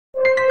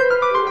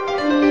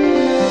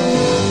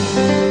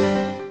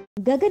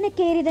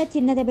ಗಗನಕ್ಕೇರಿದ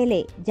ಚಿನ್ನದ ಬೆಲೆ.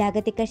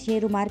 ಜಾಗತಿಕ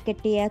ಷೇರು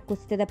ಮಾರುಕಟ್ಟೆಯ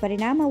ಕುಸಿತದ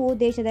ಪರಿಣಾಮವು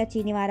ದೇಶದ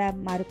ಶನಿವಾರ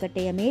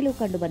ಮಾರುಕಟ್ಟೆಯ ಮೇಲೂ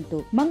ಕಂಡುಬಂತು.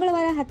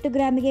 ಮಂಗಳವಾರ 10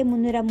 ಗ್ರಾಮಿಗೆ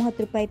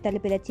 330 ರೂಪಾಯಿ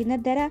ತಲುಪಿದ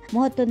ಚಿನ್ನದ ದರ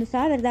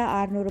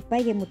 31,600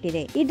 ರೂಪಾಯಿಗೆ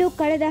ಮುಟ್ಟಿದೆ. ಇದು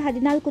ಕಳೆದ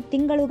 14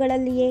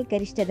 ತಿಂಗಳುಗಳಲ್ಲಿಯೇ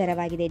ಗರಿಷ್ಠ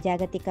ದರವಾಗಿದೆ.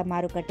 ಜಾಗತಿಕ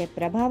ಮಾರುಕಟ್ಟೆ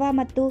ಪ್ರಭಾವ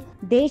ಮತ್ತು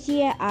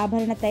ದೇಶೀಯ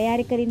ಆಭರಣ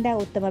ತಯಾರಕರಿಂದ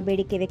ಉತ್ತಮ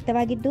ಬೇಡಿಕೆ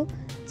ವ್ಯಕ್ತವಾಗಿದ್ದು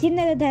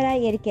ಚಿನ್ನದ ದರ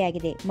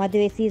ಏರಿಕೆಯಾಗಿದೆ.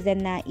 ಮದುವೆ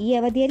ಸೀಸನ್ನ ಈ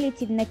ಅವಧಿಯಲ್ಲಿ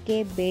ಚಿನ್ನಕ್ಕೆ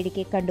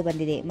ಬೇಡಿಕೆ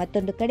ಕಂಡುಬಂದಿದೆ.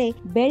 ಮತ್ತೊಂದು ಕಡೆ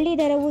ಬೆಳ್ಳಿ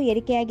ದರವು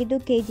ಏರಿಕೆಯಾಗಿದ್ದು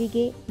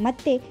ಕೆಜಿಗೆ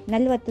ಮತ್ತೆ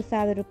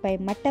 40,000 ರೂಪಾಯಿ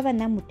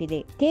ಮಟ್ಟವನ್ನ ಮುಟ್ಟಿದೆ.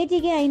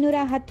 ಕೆಜಿಗೆ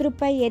 510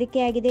 ರೂಪಾಯಿ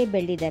ಏರಿಕೆಯಾಗಿದೆ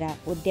ಬೆಳ್ಳಿ ದರ.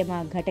 ಉದ್ಯಮ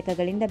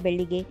ಘಟಕಗಳಿಂದ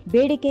ಬೆಳ್ಳಿಗೆ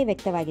ಬೇಡಿಕೆ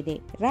ವ್ಯಕ್ತವಾಗಿದೆ.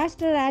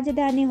 ರಾಷ್ಟ್ರ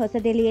ರಾಜಧಾನಿ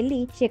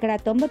ಹೊಸದಿಲ್ಲಿಯಲ್ಲಿ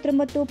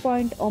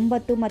 99.9%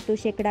 ಮತ್ತು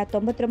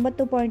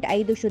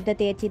 99.5%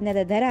 ಶುದ್ಧತೆಯ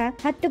ಚಿನ್ನದ ದರ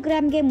 10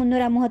 ಗ್ರಾಂಗೆ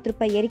 330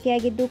 ರೂಪಾಯಿ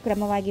ಏರಿಕೆಯಾಗಿದ್ದು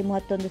ಕ್ರಮವಾಗಿ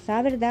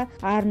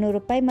 31,600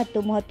 ರೂಪಾಯಿ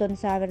ಮತ್ತು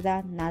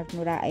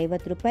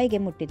 31,450 ರೂಪಾಯಿಗೆ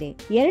ಮುಟ್ಟಿದೆ.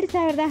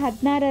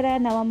 2016ರ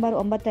ನವೆಂಬರ್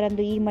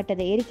 9ರಂದು ಈ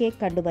ಮಟ್ಟದ ಏರಿಕೆ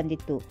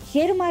ಕಂಡುಬಂದಿತ್ತು.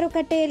 ಷೇರು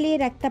ಮಾರುಕಟ್ಟೆಯಲ್ಲಿ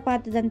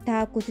ರಕ್ತಪಾತದಂತಹ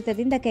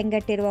ಕುಸಿತದಿಂದ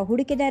ಕೆಂಗಟ್ಟಿರುವ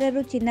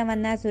ಹೂಡಿಕೆದಾರರು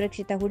ಚಿನ್ನವನ್ನ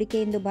ಸುರಕ್ಷಿತ ಹೂಡಿಕೆ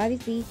ಎಂದು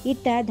ಭಾವಿಸಿ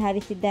ಇತ್ತ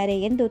ಧಾವಿಸಿದ್ದಾರೆ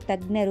ಎಂದು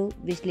ತಜ್ಞರು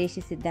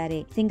ವಿಶ್ಲೇಷಿಸಿದ್ದಾರೆ.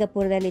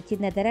 ಸಿಂಗಪುರದಲ್ಲಿ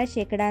ಚಿನ್ನ ದರ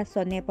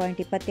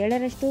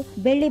 0.27%,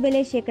 ಬೆಳ್ಳಿ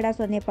ಬೆಲೆ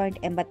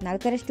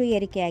 0.84%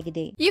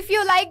 ಏರಿಕೆಯಾಗಿದೆ. If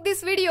you like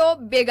this video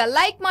ಬೇಗ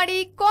ಲೈಕ್ ಮಾಡಿ,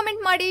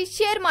 ಕಾಮೆಂಟ್ ಮಾಡಿ,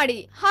 ಶೇರ್ ಮಾಡಿ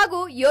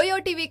ಹಾಗೂ ಯೋಯೋ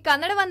ಟಿವಿ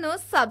ಕನ್ನಡವನ್ನು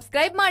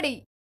ಸಬ್ಸ್ಕ್ರೈಬ್ ಮಾಡಿ.